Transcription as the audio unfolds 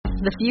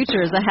The future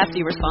is a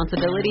hefty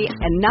responsibility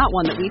and not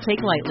one that we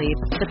take lightly.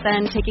 But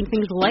then taking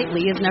things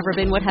lightly has never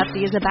been what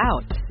Hefty is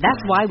about. That's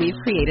why we've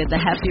created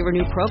the Hefty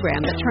Renew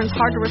program that turns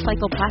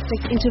hard-to-recycle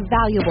plastics into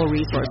valuable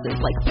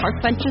resources like park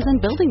benches and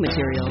building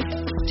materials.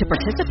 To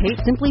participate,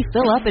 simply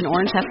fill up an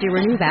orange Hefty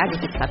Renew bag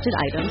with accepted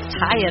items,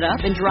 tie it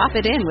up, and drop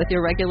it in with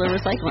your regular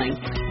recycling.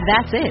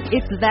 That's it.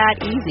 It's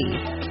that easy.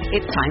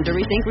 It's time to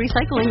rethink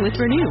recycling with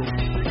Renew.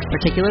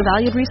 Particular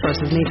valued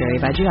resources may vary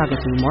by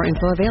geography. More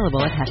info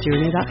available at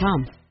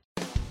heftyrenew.com.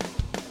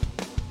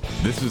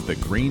 This is the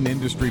Green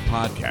Industry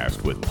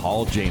Podcast with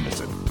Paul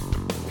Jameson.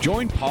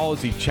 Join Paul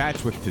as he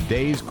chats with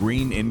today's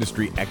green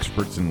industry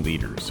experts and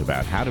leaders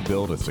about how to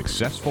build a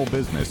successful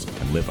business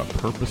and live a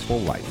purposeful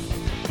life.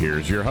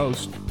 Here's your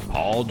host,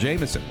 Paul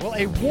Jameson. Well,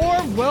 a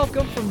warm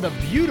welcome from the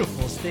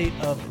beautiful state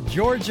of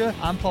Georgia.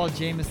 I'm Paul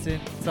Jameson,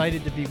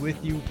 excited to be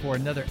with you for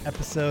another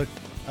episode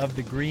of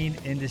the Green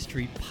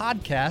Industry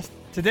Podcast.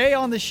 Today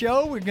on the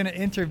show, we're going to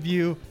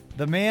interview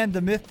the man,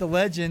 the myth, the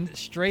legend,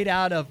 straight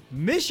out of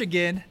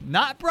Michigan.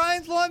 Not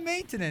Brian's Lawn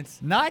Maintenance,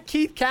 not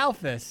Keith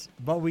Kalfas,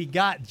 but we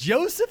got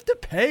Joseph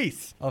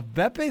DePace of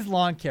Bepe's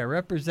Lawn Care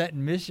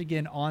representing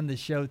Michigan on the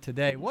show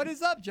today. What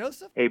is up,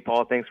 Joseph? Hey,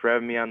 Paul. Thanks for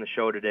having me on the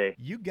show today.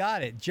 You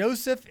got it.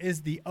 Joseph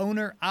is the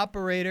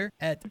owner-operator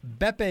at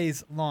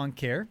Bepe's Lawn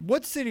Care.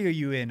 What city are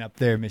you in up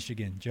there,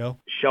 Michigan, Joe?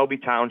 Shelby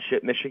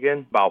Township,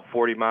 Michigan, about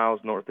 40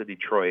 miles north of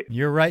Detroit.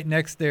 You're right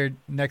next to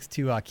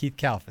Keith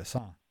Kalfas,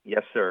 huh?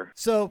 Yes, sir.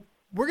 So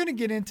we're going to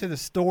get into the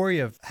story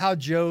of how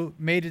Joe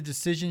made a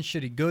decision.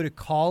 Should he go to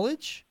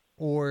college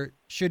or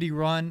should he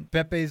run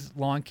Bepe's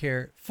Lawn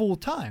Care full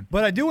time?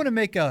 But I do want to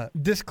make a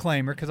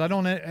disclaimer because I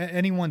don't want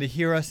anyone to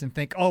hear us and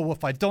think, oh, well,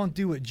 if I don't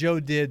do what Joe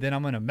did, then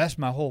I'm going to mess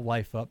my whole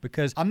life up,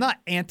 because I'm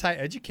not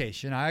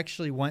anti-education. I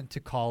actually went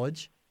to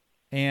college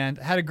and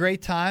had a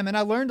great time, and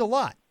I learned a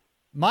lot.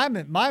 My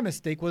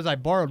mistake was I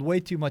borrowed way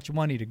too much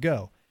money to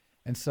go.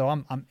 And so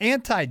I'm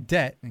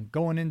anti-debt and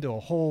going into a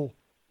whole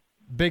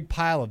big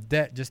pile of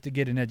debt just to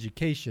get an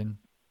education.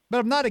 But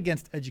I'm not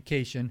against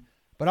education.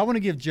 But I want to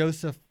give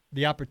Joseph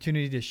the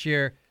opportunity to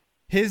share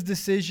his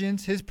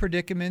decisions, his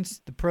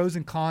predicaments, the pros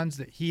and cons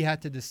that he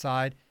had to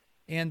decide,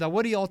 and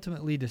what he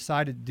ultimately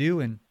decided to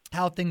do and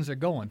how things are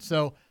going.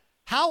 So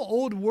how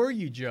old were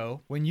you,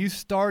 Joe, when you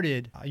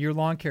started your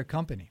lawn care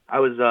company? I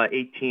was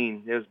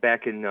 18. It was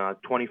back in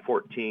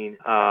 2014.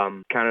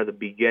 Kind of the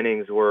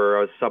beginnings were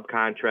I was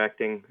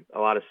subcontracting a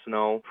lot of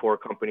snow for a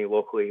company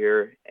locally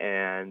here,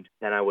 and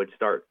then I would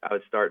start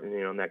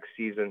next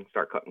season,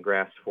 start cutting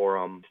grass for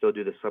them, still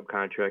do the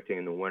subcontracting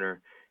in the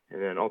winter,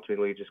 and then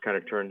ultimately it just kind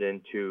of turned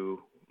into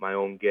my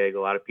own gig.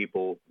 A lot of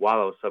people,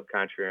 while I was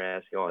subcontracting,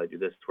 asked, I do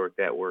this work,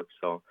 that work.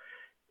 So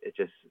it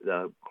just,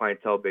 the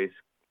clientele base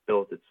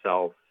built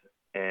itself.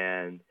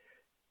 And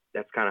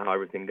that's kind of how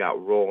everything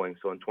got rolling.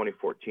 So in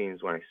 2014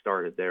 is when I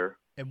started there.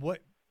 And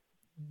what,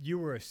 you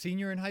were a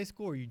senior in high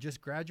school, or you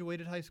just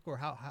graduated high school? Or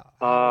how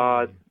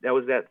it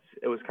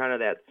was kind of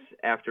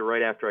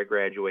right after I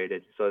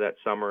graduated. So that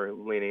summer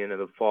leaning into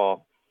the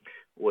fall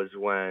was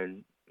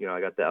when, I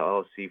got the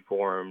LLC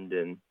formed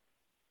and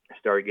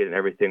started getting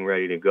everything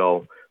ready to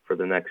go for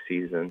the next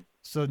season.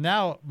 So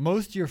now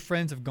most of your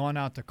friends have gone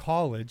out to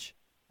college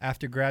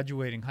after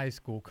graduating high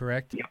school,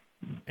 correct? Yeah.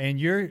 And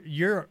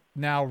you're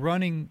now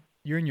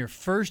you're in your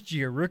first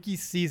year, rookie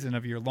season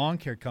of your lawn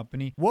care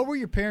company. What were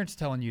your parents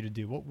telling you to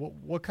do?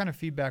 What kind of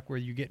feedback were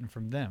you getting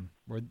from them?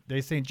 Were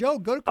they saying, Joe,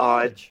 go to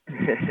college?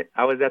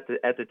 I was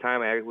at the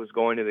time I was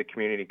going to the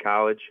community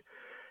college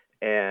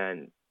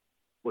and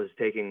was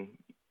taking,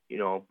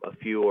 a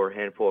few or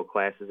handful of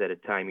classes at a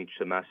time each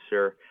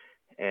semester.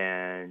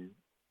 And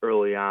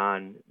early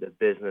on, the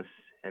business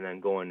and then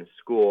going to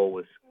school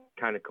was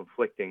kind of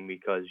conflicting,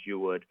 because you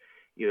would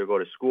either go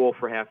to school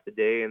for half the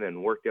day and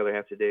then work the other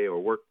half the day, or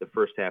work the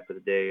first half of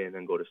the day and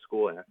then go to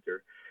school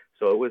after.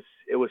 So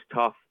it was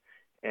tough.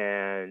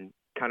 And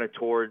kind of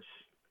towards,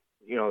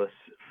 the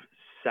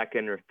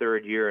second or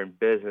third year in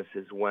business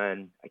is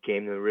when I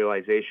came to the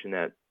realization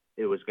that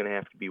it was going to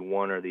have to be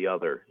one or the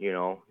other,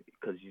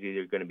 because you're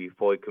either going to be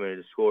fully committed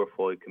to school or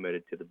fully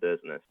committed to the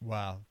business.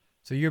 Wow.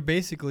 So you're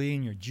basically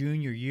in your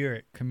junior year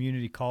at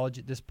community college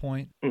at this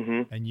point,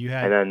 mm-hmm. And you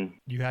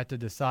had to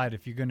decide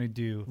if you're going to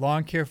do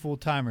lawn care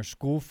full-time or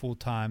school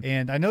full-time.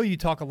 And I know you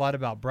talk a lot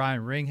about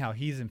Brian Ring, how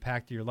he's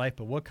impacted your life,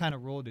 but what kind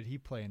of role did he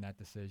play in that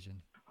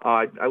decision?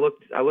 I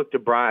looked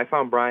at Brian. I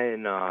found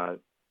Brian off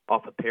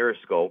of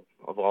Periscope,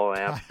 of all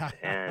apps,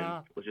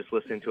 and was just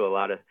listening to a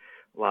lot of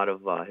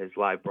his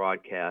live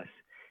broadcasts.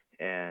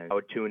 And I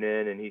would tune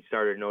in, and he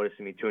started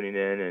noticing me tuning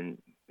in, and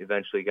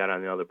eventually got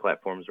on the other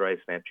platforms, right?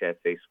 Snapchat,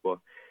 Facebook.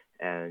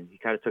 And he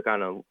kind of took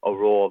on a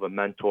role of a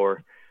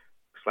mentor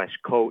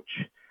 / coach.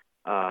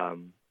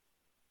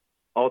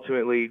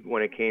 Ultimately,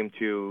 when it came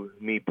to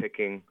me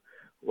picking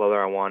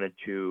whether I wanted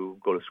to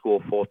go to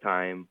school full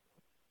time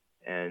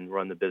and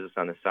run the business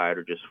on the side,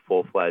 or just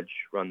full-fledged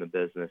run the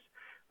business,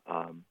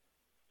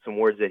 some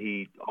words that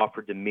he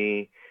offered to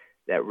me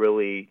that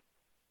really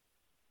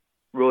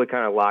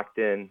kind of locked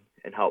in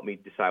and helped me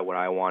decide what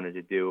I wanted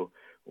to do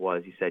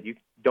was, he said, you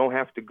don't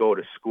have to go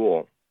to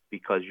school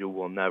because you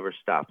will never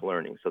stop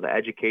learning. So the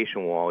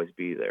education will always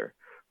be there,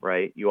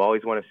 right? You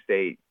always want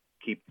to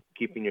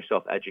keeping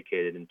yourself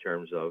educated in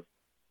terms of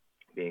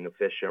being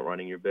efficient,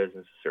 running your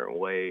business a certain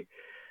way.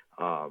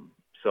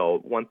 So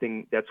one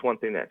thing that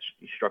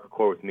struck a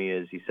chord with me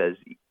is he says,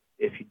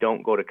 if you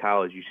don't go to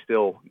college,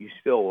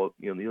 you'll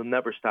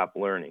never stop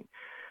learning.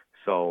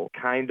 So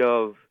kind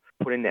of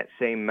putting that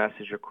same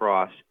message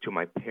across to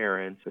my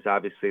parents, because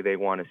obviously they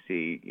want to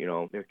see,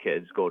 their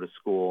kids go to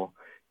school,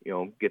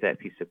 get that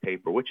piece of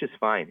paper, which is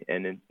fine.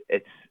 And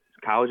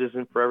college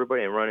isn't for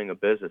everybody, and running a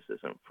business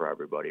isn't for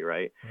everybody,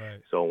 right?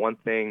 Right. So one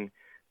thing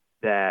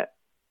that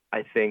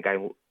I think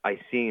I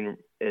seen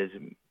is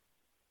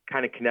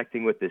kind of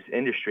connecting with this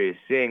industry is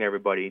seeing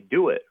everybody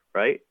do it,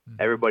 right?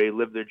 Mm-hmm. Everybody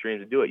live their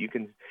dreams and do it.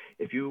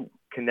 If you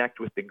connect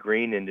with the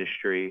green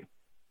industry,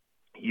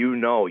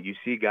 you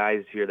see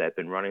guys here that have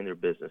been running their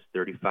business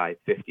 35,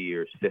 50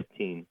 years,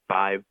 15,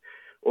 5,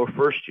 or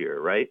first year,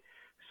 right?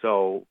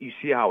 So you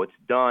see how it's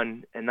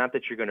done, and not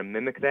that you're going to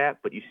mimic that,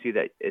 but you see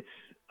that it's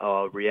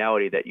a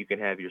reality that you can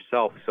have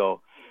yourself.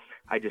 So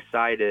I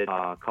decided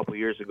a couple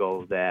years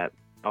ago that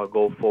I'll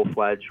go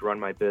full-fledged, run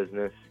my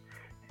business,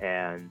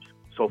 and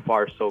so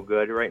far so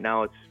good. Right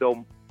now it's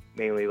still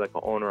mainly like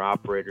an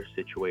owner-operator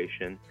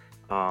situation,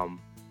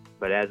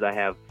 but as I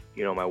have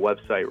my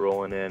website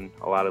rolling in,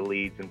 a lot of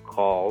leads and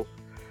calls,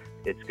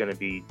 it's going to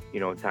be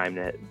time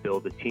to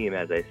build a team.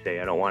 As I say,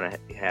 I don't want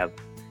to have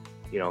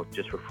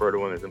just refer to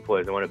them as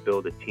employees. I want to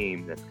build a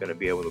team that's going to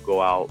be able to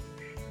go out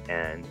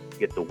and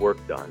get the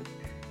work done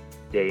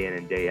day in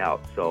and day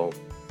out. So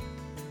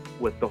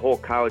with the whole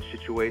college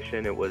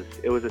situation, it was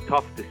a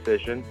tough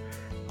decision,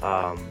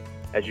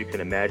 as you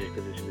can imagine,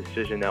 because it's a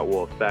decision that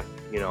will affect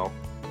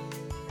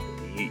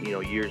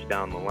years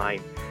down the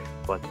line.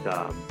 But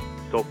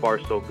so far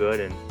so good,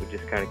 and we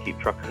just kind of keep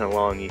trucking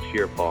along each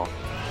year, Paul.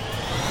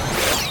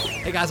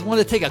 Hey guys, I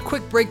wanted to take a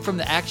quick break from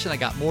the action. I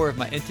got more of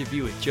my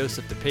interview with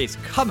Joseph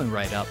DePace coming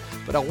right up,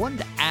 but I wanted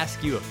to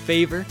ask you a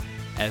favor.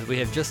 As we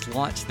have just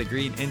launched the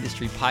Green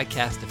Industry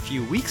Podcast a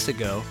few weeks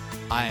ago,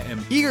 I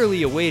am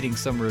eagerly awaiting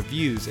some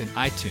reviews in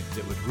iTunes.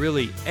 It would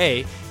really,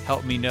 A,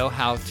 help me know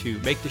how to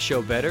make the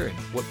show better and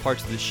what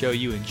parts of the show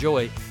you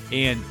enjoy,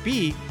 and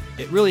B,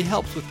 it really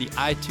helps with the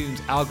iTunes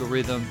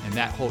algorithm and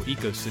that whole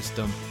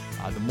ecosystem.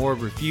 The more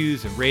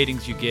reviews and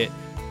ratings you get,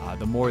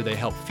 the more they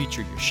help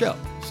feature your show.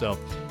 So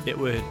it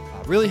would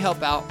really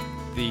help out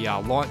the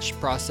launch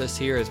process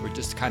here as we're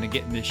just kind of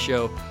getting this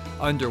show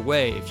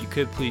underway. If you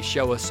could please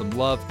show us some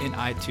love in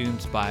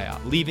iTunes by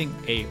leaving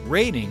a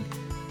rating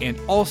and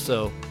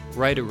also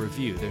write a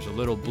review. There's a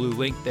little blue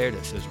link there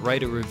that says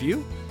write a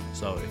review.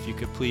 So if you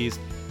could please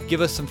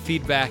give us some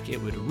feedback, it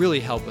would really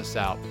help us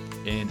out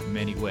in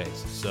many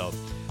ways. So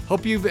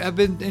hope you have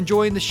been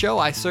enjoying the show.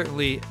 I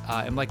certainly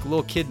am like a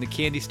little kid in the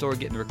candy store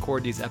getting to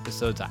record these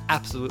episodes. I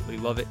absolutely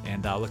love it,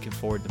 and looking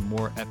forward to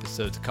more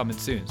episodes coming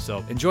soon.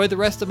 So enjoy the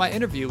rest of my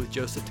interview with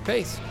Joseph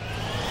DePace.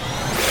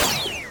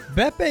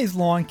 Bepe's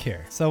Lawn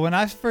Care. So when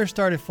I first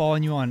started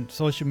following you on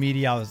social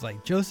media, I was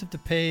like, Joseph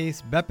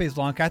DePace, Bepe's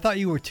Lawn Care. I thought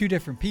you were two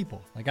different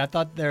people. Like I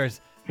thought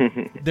there's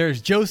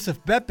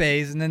Joseph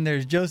Bepe's and then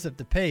there's Joseph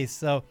DePace.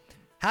 So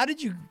how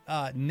did you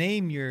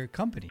name your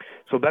company?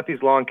 So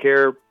Bepe's Lawn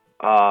Care,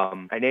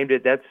 I named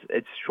it.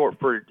 It's short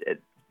for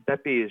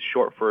Bepe is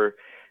short for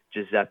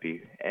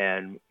Giuseppe,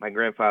 and my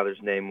grandfather's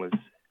name was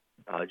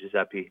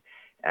Giuseppe.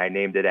 And I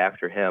named it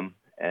after him,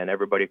 and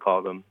everybody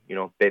called him,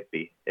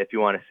 Beppe, if you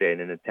want to say it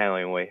in an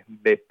Italian way,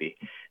 Beppe.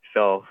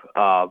 So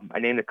I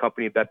named the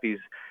company Bepe's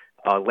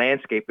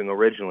Landscaping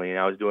originally, and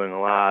I was doing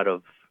a lot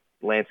of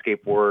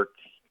landscape work,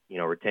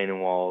 retaining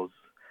walls.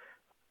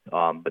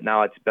 But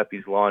now it's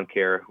Bepe's Lawn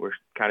Care. We're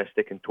kind of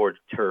sticking towards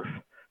turf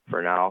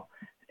for now,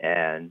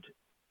 and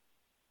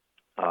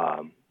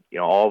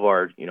all of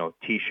our,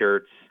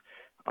 T-shirts,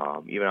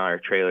 even on our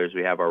trailers,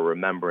 we have our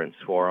remembrance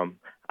for them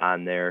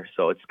on there.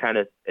 So it's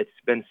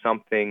been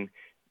something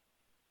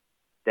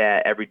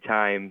that every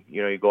time,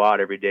 you go out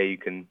every day, you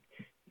can,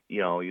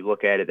 you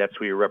look at it, that's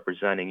who you're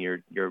representing.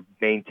 You're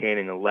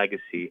maintaining a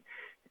legacy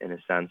in a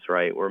sense,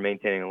 right? We're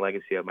maintaining a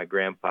legacy of my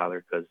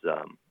grandfather because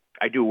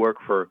I do work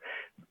for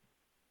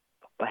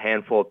a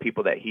handful of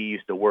people that he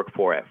used to work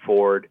for at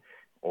Ford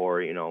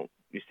or,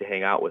 used to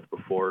hang out with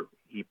before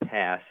he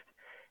passed.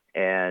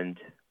 And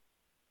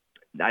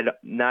I've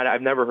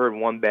never heard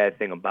one bad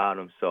thing about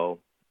him. So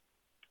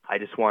I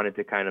just wanted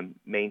to kind of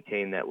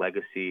maintain that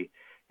legacy.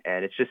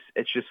 And it's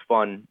just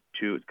fun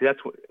because that's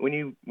when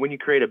you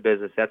create a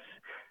business,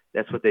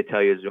 that's what they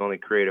tell you is the only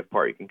creative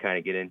part you can kind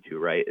of get into,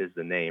 right? Is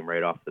the name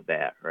right off the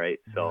bat, right?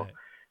 So,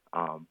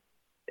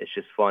 it's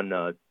just fun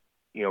to,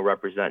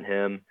 represent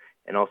him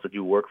and also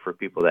do work for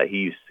people that he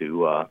used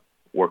to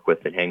work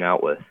with and hang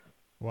out with.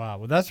 Wow.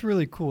 Well, that's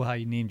really cool how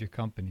you named your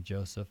company,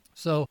 Joseph.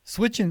 So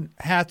switching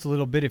hats a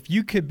little bit, if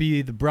you could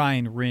be the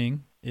Brian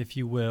Ring, if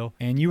you will,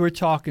 and you were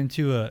talking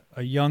to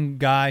a young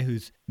guy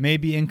who's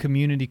maybe in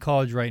community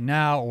college right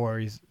now, or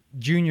he's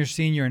junior,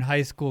 senior in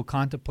high school,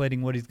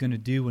 contemplating what he's going to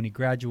do when he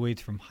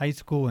graduates from high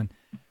school and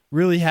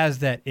really has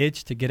that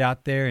itch to get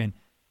out there and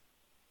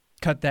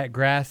cut that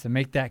grass and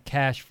make that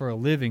cash for a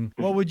living,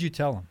 what would you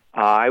tell them?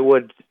 I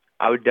would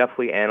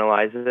definitely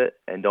analyze it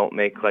and don't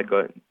make like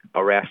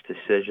a rash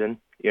decision,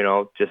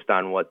 just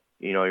on what,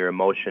 your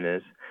emotion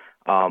is.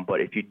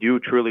 But if you do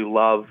truly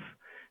love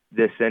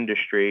this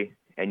industry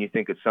and you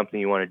think it's something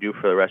you want to do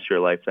for the rest of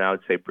your life, then I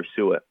would say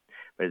pursue it.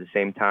 But at the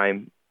same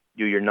time,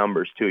 do your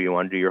numbers too. You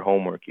want to do your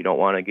homework. You don't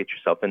want to get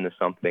yourself into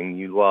something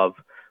you love,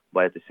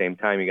 but at the same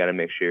time, you got to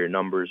make sure your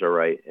numbers are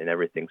right and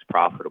everything's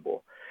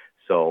profitable.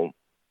 So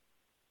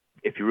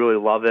if you really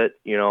love it,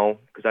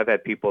 because I've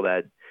had people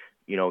that,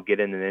 get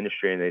in the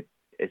industry and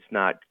it's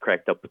not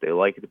cracked up, but they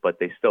like it, but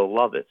they still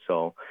love it.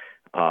 So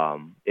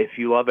if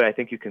you love it, I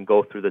think you can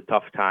go through the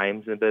tough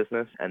times in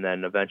business and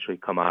then eventually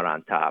come out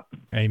on top.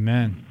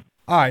 Amen.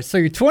 All right, so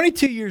you're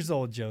 22 years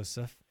old,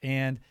 Joseph,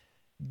 and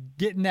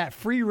getting that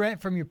free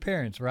rent from your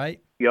parents,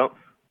 right? Yep.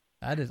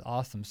 That is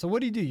awesome. So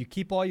what do? You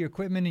keep all your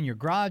equipment in your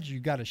garage? You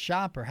got a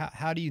shop, or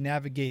how do you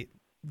navigate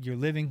your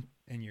living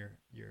and your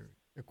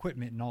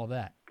equipment and all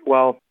that?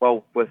 Well,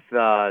 with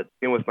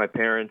being with my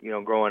parents,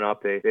 growing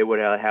up, they would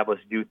have us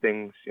do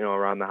things,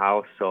 around the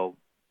house. So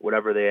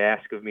whatever they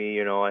ask of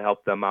me, I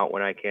help them out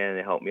when I can.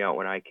 They help me out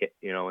when I can,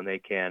 when they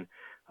can.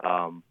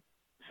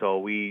 So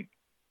we,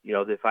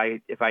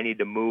 if I need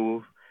to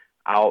move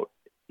out,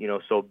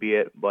 so be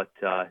it. But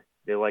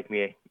they like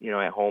me,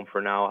 at home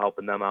for now,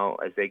 helping them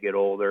out as they get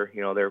older.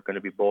 They're going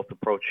to be both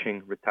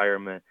approaching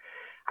retirement.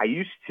 I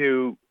used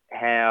to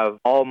have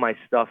all my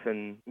stuff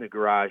in the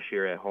garage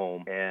here at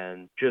home,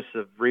 and just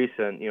of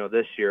recent,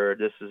 this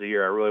is a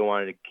year I really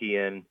wanted to key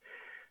in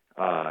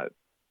that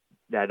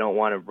I don't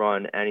want to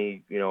run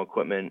any,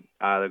 equipment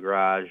out of the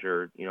garage,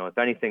 or, if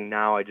anything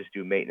now I just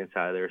do maintenance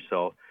out of there.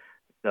 So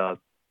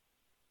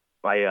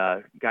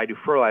my guy I do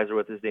fertilizer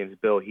with, his name's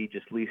Bill. He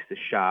just leased a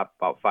shop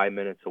about 5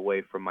 minutes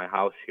away from my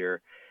house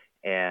here,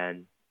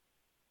 and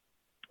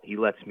he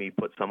lets me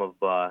put some of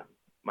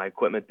my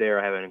equipment there.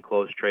 I have an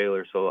enclosed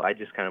trailer, so I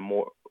just kind of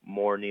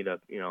more need a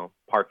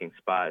parking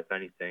spot, if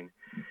anything.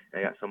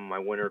 I got some of my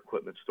winter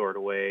equipment stored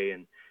away,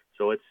 and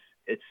so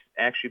it's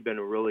actually been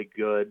a really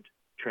good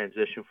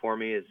transition for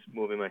me, is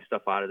moving my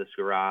stuff out of this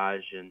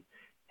garage and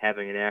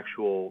having an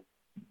actual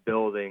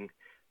building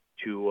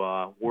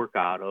to work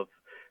out of.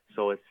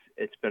 So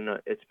it's been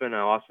an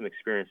awesome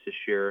experience this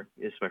year.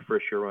 It's my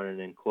first year running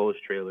an enclosed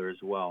trailer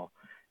as well,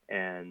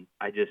 and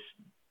I just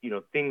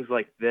things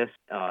like this,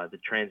 the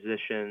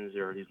transitions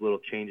or these little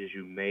changes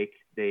you make,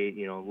 they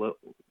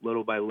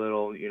little by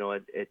little,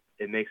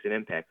 it makes an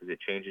impact, because it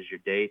changes your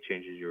day,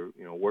 changes your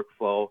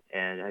workflow,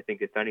 and I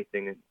think if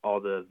anything, all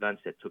the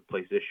events that took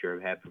place this year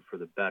have happened for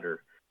the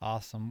better.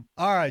 Awesome.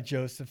 All right,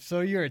 Joseph.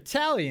 So you're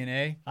Italian,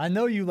 eh? I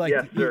know you like.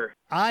 Yes, sir.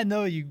 I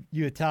know you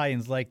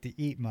Italians like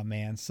to eat, my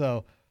man.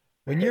 So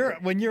when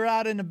you're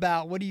out and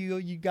about, what do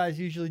you guys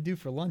usually do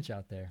for lunch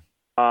out there?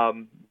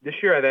 This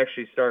year I've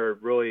actually started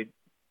really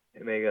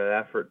make an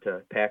effort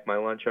to pack my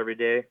lunch every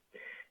day,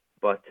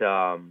 but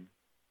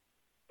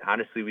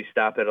honestly, we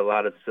stop at a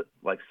lot of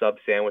like sub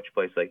sandwich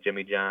places like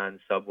Jimmy John's,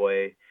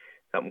 Subway,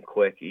 something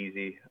quick,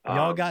 easy.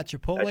 Y'all got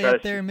Chipotle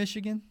up there in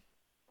Michigan?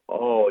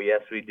 Oh,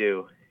 yes, we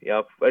do.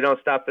 Yep. I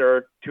don't stop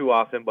there too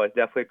often, but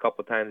definitely a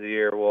couple times a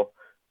year we'll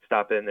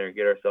stop in there and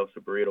get ourselves a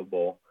burrito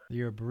bowl.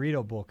 You're a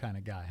burrito bowl kind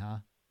of guy, huh?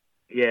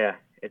 Yeah,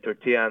 and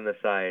tortilla on the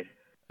side.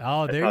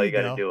 Oh, That's there how you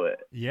go. Got to do it.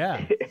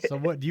 Yeah. So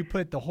what, do you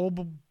put the whole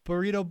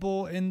burrito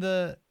bowl in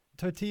the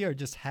tortilla, or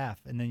just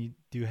half, and then you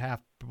do half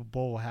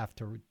bowl, half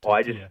tortilla? Oh,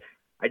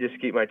 I just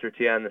keep my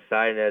tortilla on the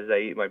side, and as I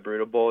eat my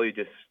burrito bowl, you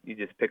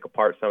just pick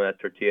apart some of that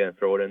tortilla and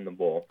throw it in the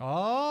bowl.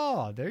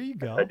 Oh, there you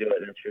go. I do it.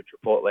 That's your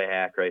Chipotle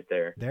hack right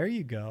there. There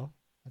you go.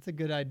 That's a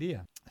good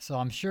idea. So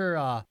I'm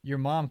sure your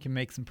mom can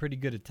make some pretty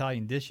good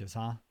Italian dishes,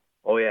 huh?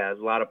 Oh yeah, there's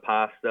a lot of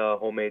pasta,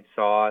 homemade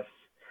sauce,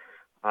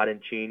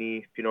 arancini.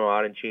 If you know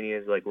what arancini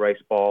is, like rice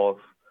balls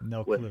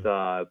with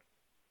the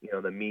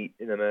meat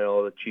in the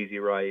middle, the cheesy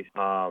rice.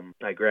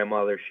 My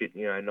grandmother,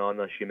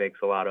 Nonna, she makes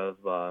a lot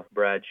of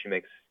bread. She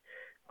makes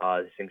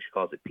this thing, she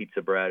calls it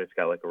pizza bread. It's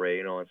got like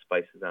oregano and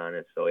spices on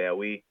it. So yeah,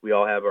 we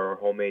all have our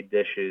homemade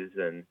dishes,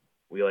 and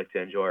we like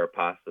to enjoy our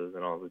pastas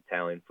and all the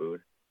Italian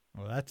food.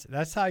 Well,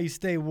 that's how you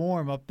stay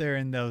warm up there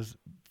in those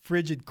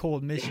frigid,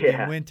 cold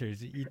Michigan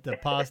winters. You eat the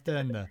pasta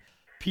and the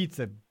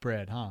pizza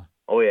bread, huh?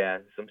 Oh yeah,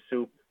 some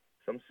soup.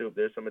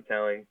 There's some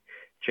Italian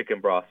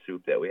chicken broth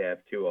soup that we have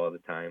too all the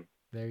time.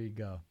 There you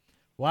go.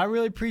 Well, I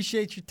really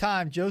appreciate your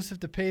time. Joseph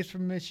DePace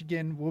from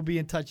Michigan. We'll be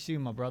in touch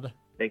soon, my brother.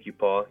 Thank you,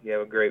 Paul. You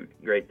have a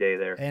great day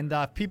there. And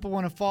if people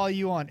want to follow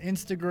you on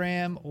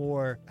Instagram,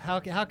 or how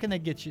can they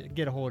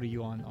get a hold of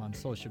you on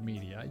social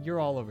media? You're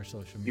all over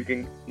social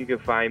media. You can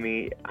find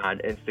me on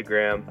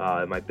Instagram.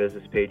 My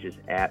business page is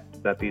at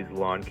Beppy's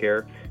Lawn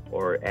Care,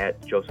 or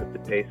at Joseph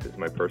DePace is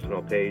my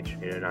personal page.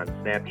 And on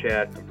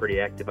Snapchat, I'm pretty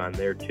active on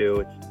there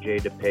too. It's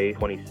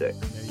JDePace26.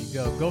 There you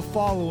go. Go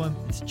follow him.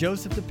 It's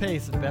Joseph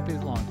DePace of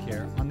Beppy's Lawn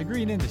Care on the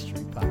Green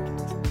Industry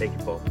Podcast. Thank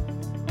you, Paul.